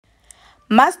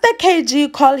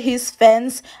MasterKG called his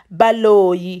fans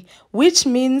Baloyi, which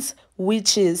means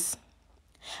witches.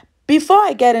 Before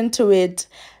I get into it,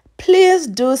 please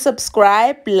do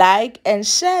subscribe, like, and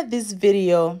share this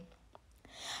video.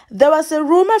 There was a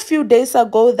rumor a few days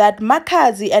ago that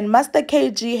Makazi and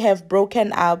MasterKG have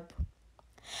broken up.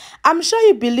 I'm sure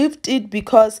you believed it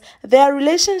because their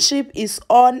relationship is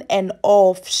on and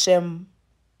off, Shem.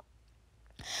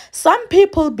 Some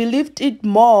people believed it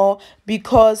more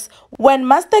because when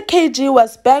MasterKG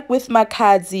was back with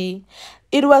Makazi,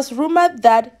 it was rumored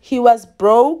that he was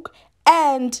broke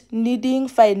and needing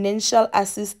financial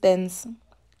assistance.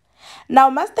 Now,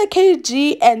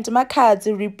 MasterKG and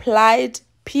Makazi replied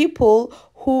people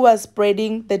who were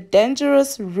spreading the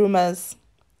dangerous rumors.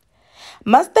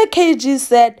 MasterKG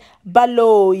said,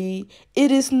 Baloyi,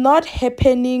 it is not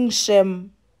happening,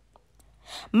 Shem.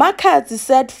 Makazi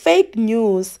said, fake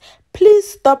news,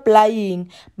 please stop lying,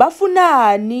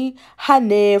 bafunani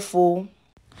hanefo.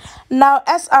 Now,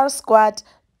 SR Squad,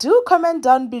 do comment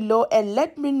down below and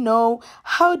let me know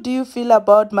how do you feel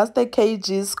about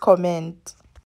MasterKG's comment.